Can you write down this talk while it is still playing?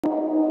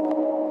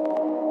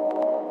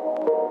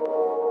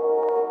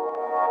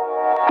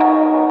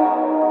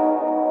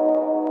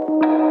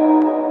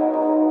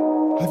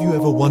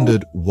ever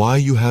wondered why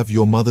you have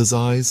your mother's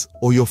eyes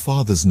or your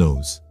father's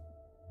nose?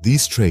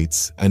 These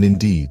traits, and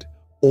indeed,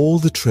 all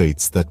the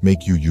traits that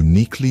make you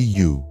uniquely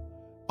you,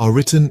 are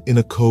written in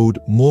a code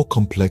more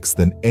complex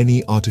than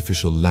any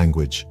artificial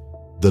language,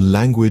 the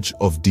language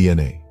of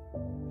DNA.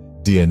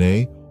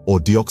 DNA, or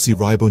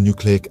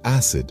deoxyribonucleic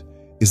acid,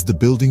 is the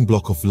building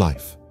block of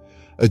life,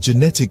 a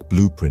genetic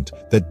blueprint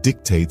that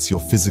dictates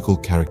your physical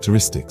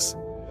characteristics.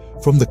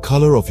 From the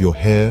color of your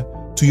hair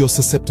to your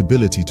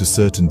susceptibility to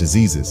certain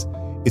diseases,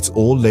 it's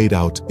all laid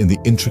out in the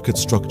intricate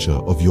structure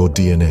of your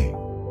DNA.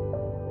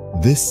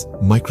 This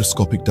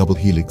microscopic double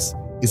helix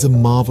is a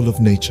marvel of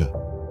nature,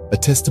 a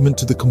testament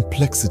to the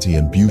complexity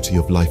and beauty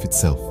of life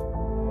itself.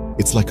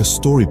 It's like a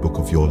storybook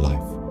of your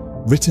life,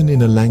 written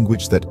in a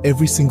language that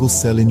every single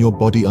cell in your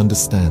body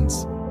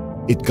understands.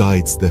 It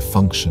guides their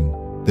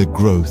function, their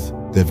growth,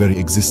 their very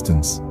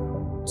existence.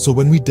 So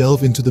when we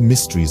delve into the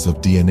mysteries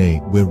of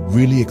DNA, we're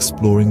really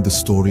exploring the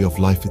story of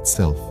life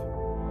itself.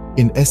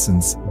 In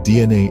essence,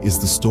 DNA is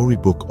the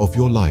storybook of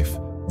your life,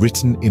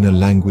 written in a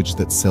language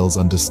that cells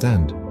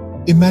understand.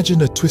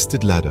 Imagine a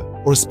twisted ladder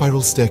or a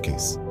spiral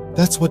staircase.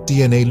 That's what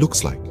DNA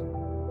looks like.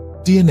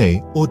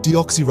 DNA, or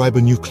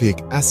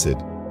deoxyribonucleic acid,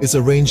 is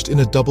arranged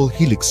in a double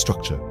helix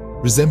structure,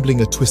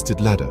 resembling a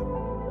twisted ladder.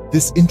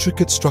 This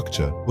intricate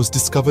structure was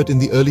discovered in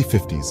the early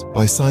 50s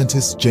by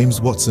scientists James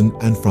Watson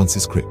and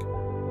Francis Crick.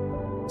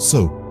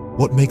 So,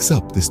 what makes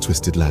up this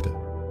twisted ladder?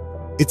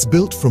 It's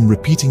built from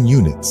repeating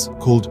units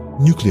called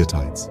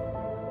nucleotides.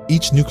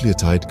 Each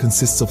nucleotide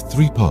consists of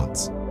three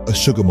parts: a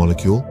sugar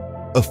molecule,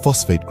 a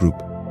phosphate group,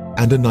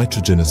 and a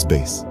nitrogenous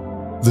base.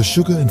 The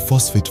sugar and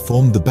phosphate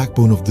form the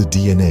backbone of the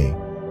DNA,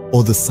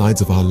 or the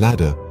sides of our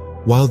ladder,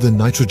 while the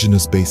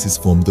nitrogenous bases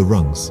form the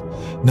rungs.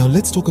 Now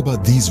let's talk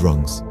about these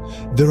rungs.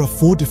 There are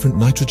 4 different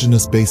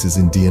nitrogenous bases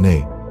in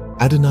DNA: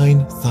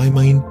 adenine,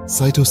 thymine,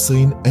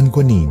 cytosine, and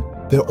guanine.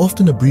 They're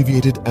often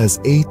abbreviated as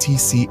A, T,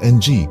 C,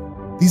 and G.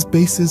 These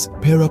bases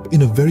pair up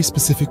in a very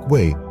specific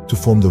way to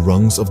form the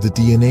rungs of the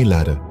DNA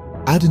ladder.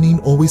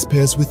 Adenine always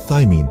pairs with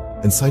thymine,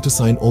 and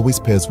cytosine always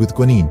pairs with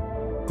guanine.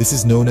 This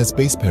is known as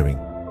base pairing.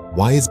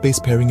 Why is base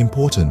pairing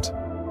important?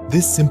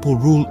 This simple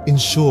rule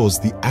ensures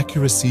the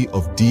accuracy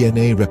of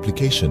DNA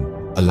replication,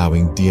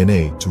 allowing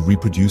DNA to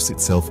reproduce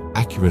itself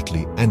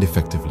accurately and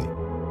effectively.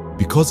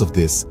 Because of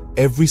this,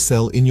 every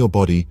cell in your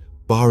body,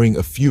 barring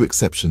a few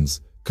exceptions,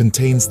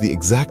 contains the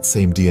exact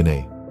same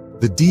DNA.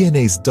 The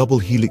DNA's double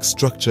helix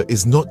structure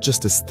is not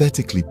just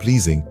aesthetically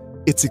pleasing,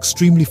 it's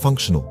extremely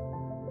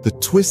functional. The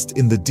twist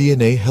in the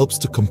DNA helps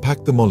to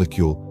compact the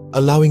molecule,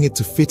 allowing it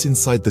to fit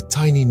inside the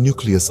tiny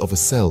nucleus of a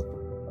cell.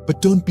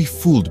 But don't be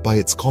fooled by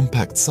its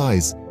compact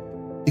size.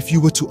 If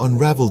you were to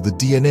unravel the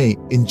DNA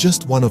in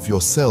just one of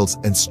your cells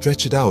and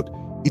stretch it out,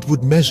 it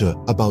would measure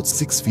about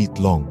 6 feet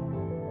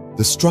long.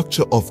 The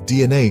structure of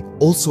DNA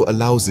also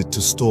allows it to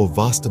store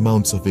vast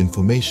amounts of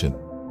information.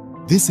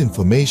 This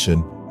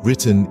information,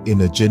 written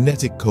in a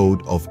genetic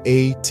code of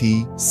A,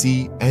 T,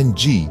 C, and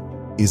G,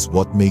 is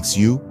what makes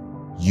you,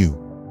 you.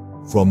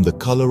 From the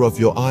color of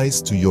your eyes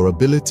to your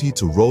ability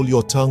to roll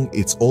your tongue,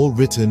 it's all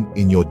written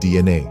in your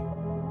DNA.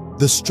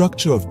 The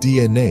structure of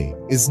DNA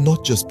is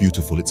not just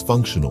beautiful, it's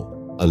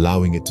functional,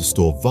 allowing it to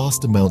store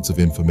vast amounts of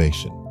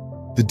information.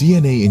 The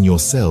DNA in your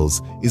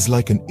cells is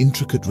like an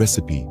intricate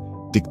recipe,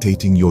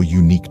 dictating your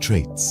unique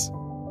traits.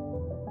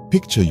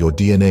 Picture your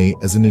DNA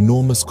as an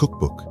enormous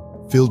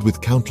cookbook, filled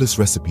with countless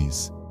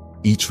recipes.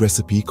 Each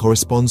recipe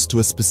corresponds to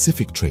a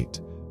specific trait,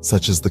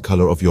 such as the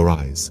color of your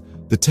eyes,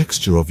 the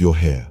texture of your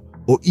hair,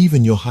 or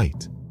even your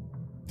height.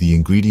 The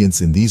ingredients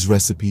in these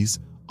recipes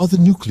are the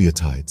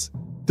nucleotides,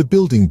 the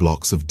building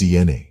blocks of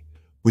DNA,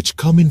 which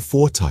come in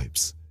 4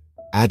 types: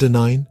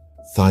 adenine,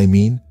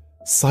 thymine,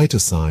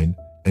 cytosine,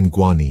 and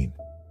guanine.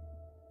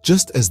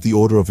 Just as the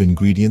order of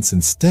ingredients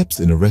and steps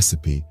in a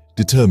recipe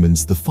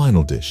determines the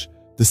final dish,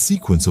 the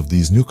sequence of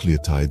these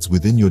nucleotides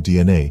within your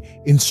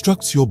DNA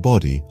instructs your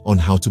body on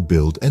how to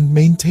build and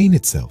maintain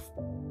itself.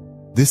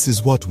 This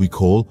is what we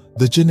call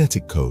the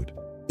genetic code.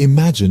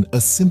 Imagine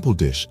a simple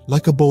dish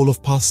like a bowl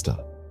of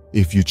pasta.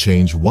 If you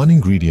change one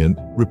ingredient,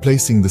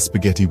 replacing the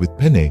spaghetti with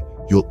penne,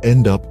 you'll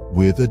end up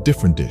with a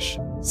different dish.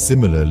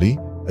 Similarly,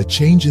 a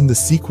change in the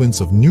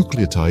sequence of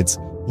nucleotides,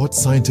 what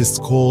scientists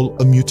call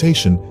a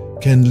mutation,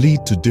 can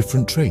lead to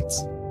different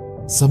traits.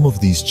 Some of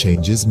these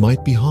changes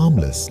might be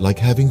harmless, like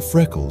having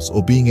freckles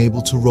or being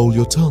able to roll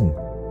your tongue.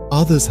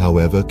 Others,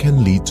 however,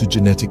 can lead to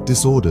genetic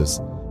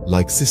disorders,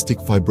 like cystic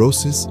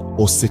fibrosis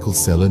or sickle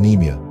cell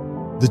anemia.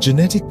 The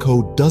genetic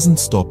code doesn't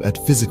stop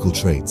at physical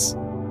traits.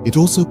 It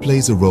also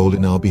plays a role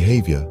in our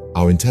behavior,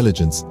 our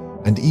intelligence,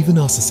 and even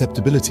our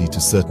susceptibility to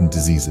certain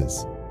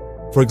diseases.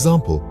 For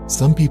example,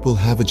 some people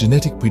have a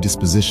genetic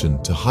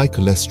predisposition to high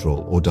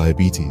cholesterol or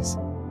diabetes.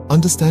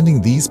 Understanding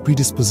these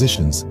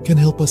predispositions can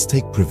help us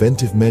take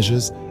preventive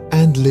measures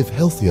and live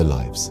healthier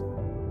lives.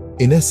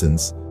 In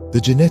essence,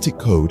 the genetic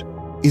code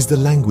is the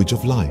language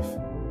of life,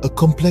 a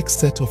complex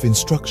set of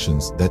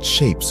instructions that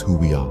shapes who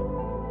we are.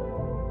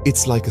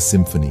 It's like a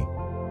symphony,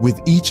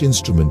 with each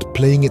instrument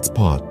playing its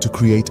part to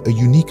create a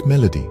unique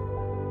melody.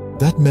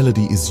 That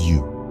melody is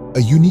you, a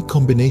unique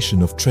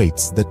combination of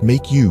traits that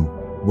make you,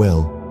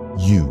 well,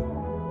 you.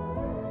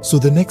 So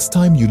the next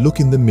time you look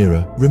in the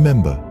mirror,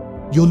 remember,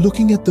 you're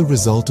looking at the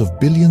result of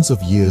billions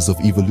of years of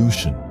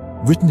evolution,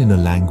 written in a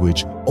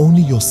language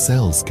only your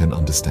cells can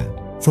understand.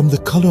 From the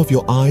color of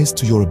your eyes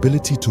to your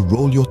ability to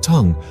roll your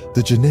tongue,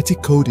 the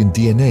genetic code in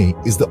DNA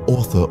is the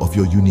author of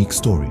your unique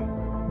story.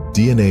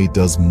 DNA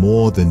does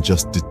more than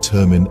just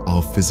determine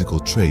our physical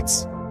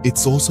traits.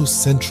 It's also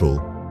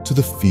central to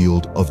the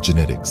field of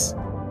genetics.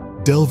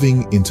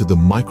 Delving into the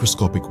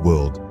microscopic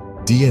world,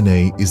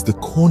 DNA is the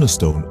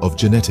cornerstone of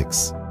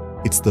genetics.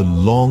 It's the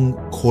long,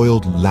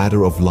 coiled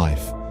ladder of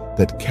life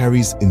that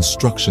carries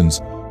instructions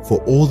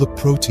for all the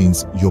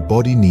proteins your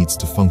body needs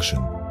to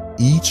function.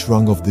 Each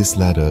rung of this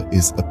ladder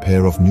is a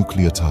pair of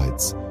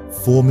nucleotides,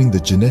 forming the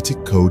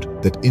genetic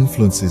code that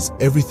influences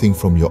everything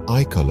from your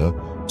eye color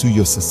to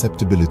your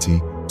susceptibility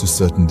to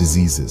certain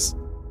diseases.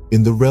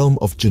 In the realm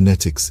of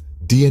genetics,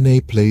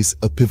 DNA plays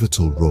a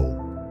pivotal role.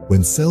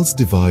 When cells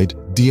divide,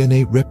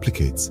 DNA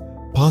replicates,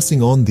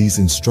 passing on these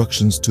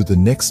instructions to the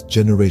next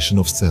generation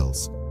of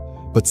cells.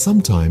 But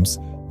sometimes,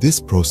 this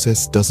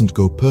process doesn't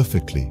go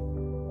perfectly.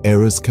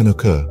 Errors can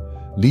occur,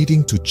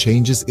 leading to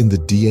changes in the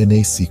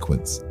DNA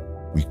sequence.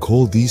 We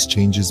call these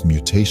changes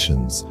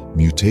mutations.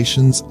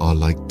 Mutations are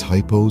like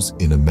typos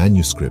in a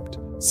manuscript.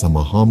 Some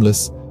are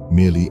harmless,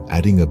 merely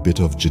adding a bit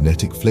of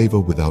genetic flavor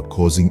without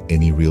causing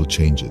any real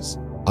changes.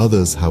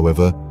 Others,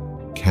 however,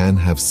 can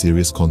have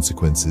serious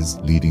consequences,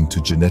 leading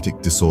to genetic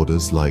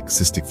disorders like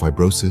cystic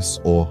fibrosis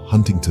or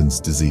Huntington's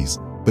disease.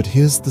 But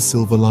here's the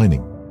silver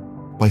lining.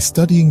 By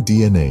studying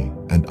DNA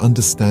and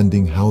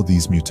understanding how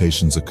these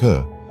mutations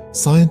occur,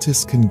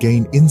 scientists can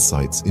gain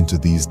insights into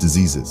these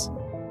diseases.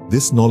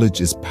 This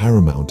knowledge is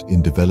paramount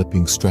in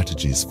developing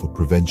strategies for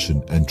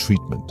prevention and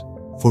treatment.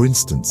 For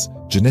instance,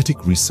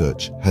 genetic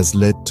research has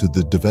led to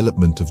the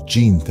development of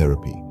gene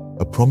therapy,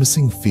 a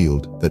promising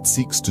field that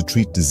seeks to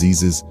treat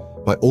diseases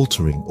by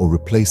altering or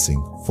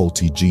replacing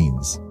faulty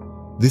genes.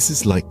 This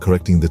is like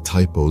correcting the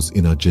typos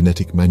in our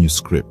genetic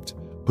manuscript,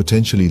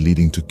 potentially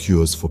leading to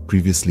cures for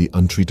previously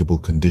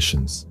untreatable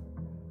conditions.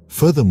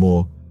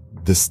 Furthermore,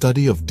 the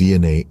study of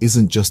DNA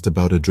isn't just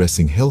about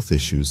addressing health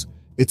issues,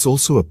 it's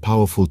also a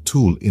powerful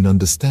tool in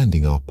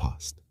understanding our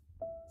past.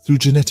 Through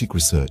genetic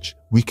research,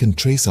 we can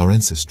trace our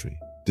ancestry,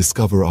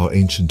 discover our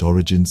ancient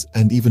origins,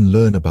 and even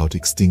learn about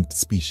extinct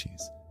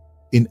species.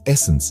 In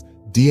essence,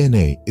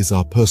 DNA is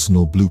our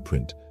personal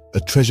blueprint, a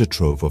treasure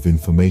trove of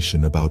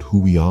information about who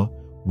we are,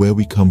 where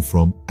we come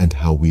from, and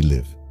how we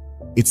live.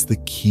 It's the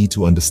key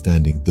to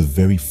understanding the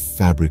very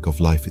fabric of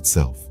life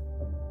itself.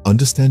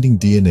 Understanding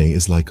DNA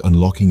is like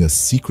unlocking a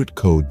secret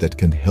code that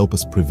can help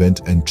us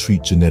prevent and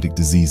treat genetic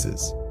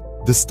diseases.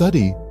 The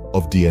study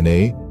of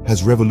DNA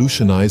has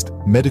revolutionized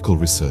medical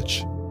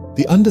research.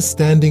 The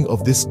understanding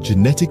of this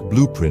genetic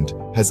blueprint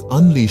has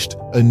unleashed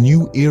a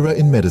new era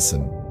in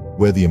medicine,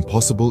 where the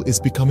impossible is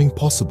becoming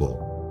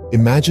possible.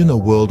 Imagine a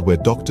world where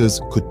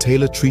doctors could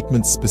tailor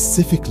treatments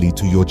specifically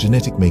to your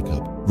genetic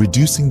makeup,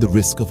 reducing the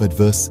risk of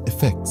adverse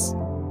effects.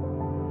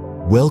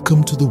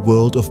 Welcome to the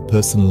world of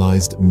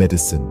personalized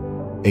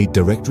medicine, a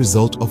direct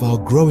result of our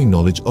growing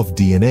knowledge of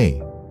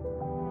DNA.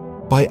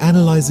 By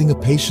analyzing a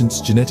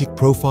patient's genetic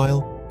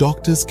profile,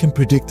 doctors can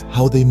predict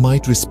how they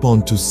might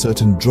respond to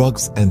certain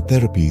drugs and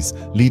therapies,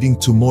 leading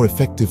to more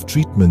effective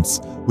treatments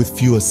with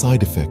fewer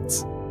side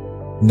effects.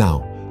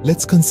 Now,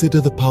 let's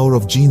consider the power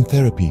of gene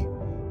therapy,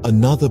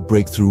 another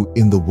breakthrough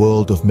in the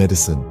world of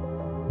medicine.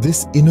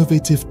 This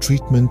innovative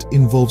treatment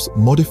involves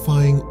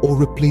modifying or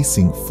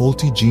replacing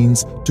faulty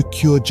genes to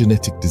cure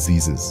genetic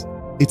diseases.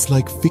 It's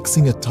like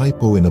fixing a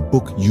typo in a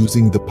book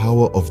using the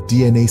power of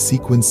DNA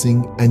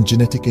sequencing and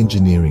genetic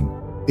engineering.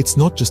 It's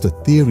not just a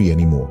theory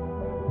anymore.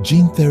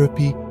 Gene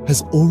therapy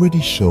has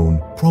already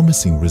shown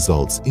promising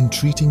results in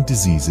treating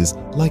diseases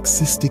like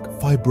cystic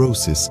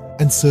fibrosis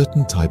and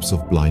certain types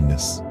of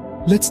blindness.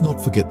 Let's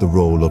not forget the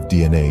role of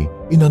DNA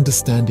in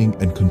understanding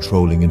and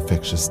controlling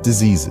infectious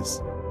diseases.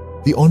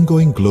 The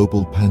ongoing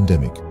global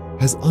pandemic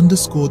has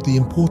underscored the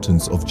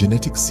importance of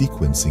genetic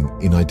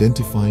sequencing in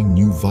identifying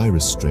new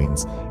virus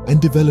strains and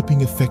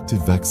developing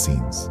effective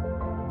vaccines.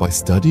 By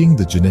studying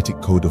the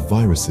genetic code of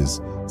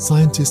viruses,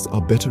 scientists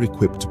are better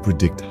equipped to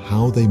predict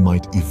how they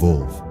might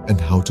evolve and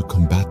how to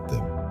combat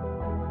them.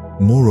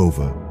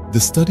 Moreover, the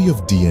study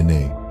of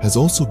DNA has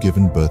also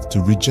given birth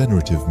to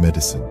regenerative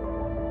medicine.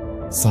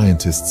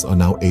 Scientists are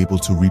now able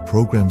to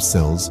reprogram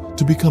cells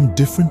to become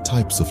different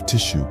types of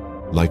tissue,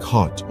 like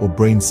heart or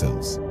brain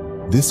cells.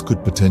 This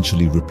could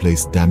potentially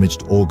replace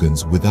damaged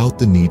organs without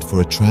the need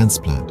for a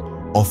transplant,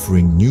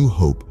 offering new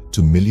hope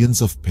to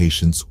millions of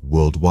patients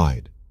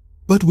worldwide.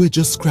 But we're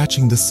just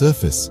scratching the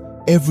surface.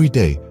 Every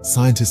day,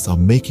 scientists are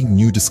making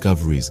new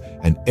discoveries,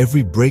 and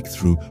every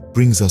breakthrough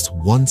brings us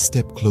one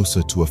step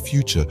closer to a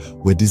future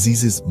where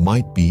diseases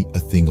might be a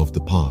thing of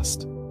the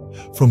past.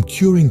 From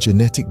curing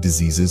genetic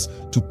diseases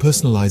to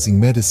personalizing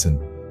medicine,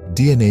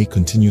 DNA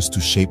continues to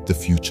shape the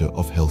future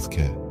of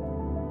healthcare.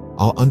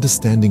 Our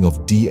understanding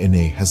of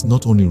DNA has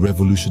not only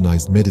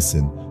revolutionized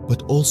medicine,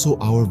 but also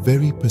our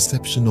very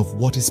perception of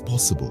what is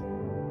possible.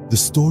 The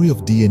story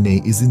of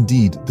DNA is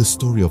indeed the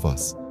story of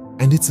us,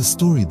 and it's a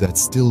story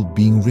that's still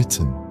being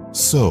written.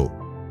 So,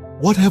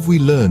 what have we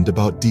learned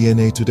about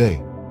DNA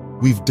today?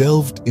 We've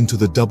delved into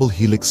the double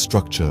helix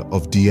structure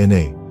of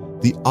DNA,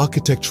 the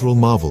architectural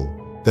marvel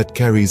that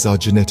carries our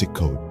genetic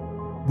code.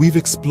 We've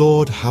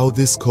explored how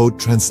this code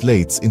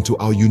translates into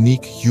our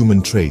unique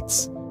human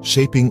traits,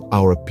 shaping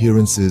our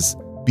appearances,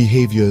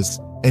 behaviors,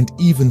 and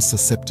even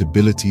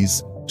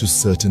susceptibilities to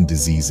certain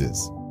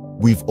diseases.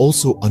 We've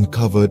also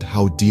uncovered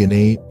how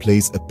DNA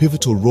plays a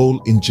pivotal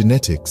role in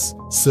genetics,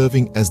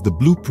 serving as the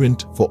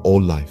blueprint for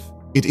all life.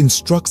 It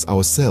instructs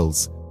our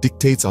cells,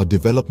 dictates our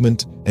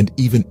development, and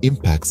even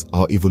impacts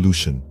our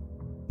evolution.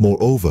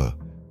 Moreover,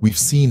 we've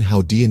seen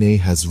how DNA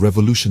has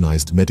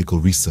revolutionized medical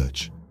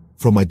research.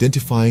 From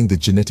identifying the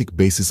genetic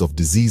basis of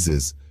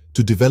diseases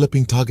to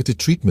developing targeted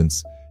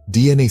treatments,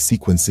 DNA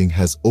sequencing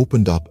has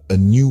opened up a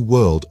new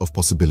world of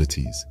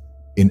possibilities.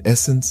 In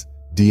essence,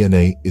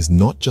 DNA is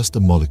not just a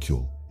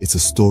molecule, it's a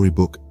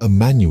storybook, a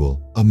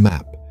manual, a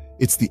map.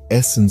 It's the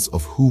essence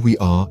of who we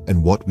are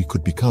and what we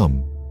could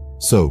become.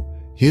 So,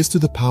 here's to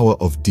the power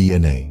of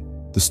DNA,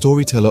 the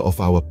storyteller of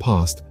our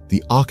past,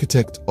 the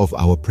architect of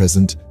our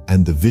present,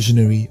 and the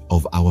visionary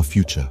of our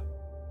future.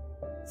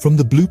 From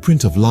the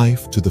blueprint of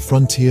life to the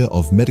frontier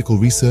of medical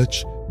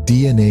research,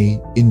 DNA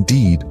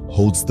indeed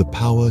holds the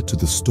power to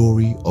the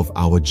story of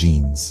our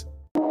genes.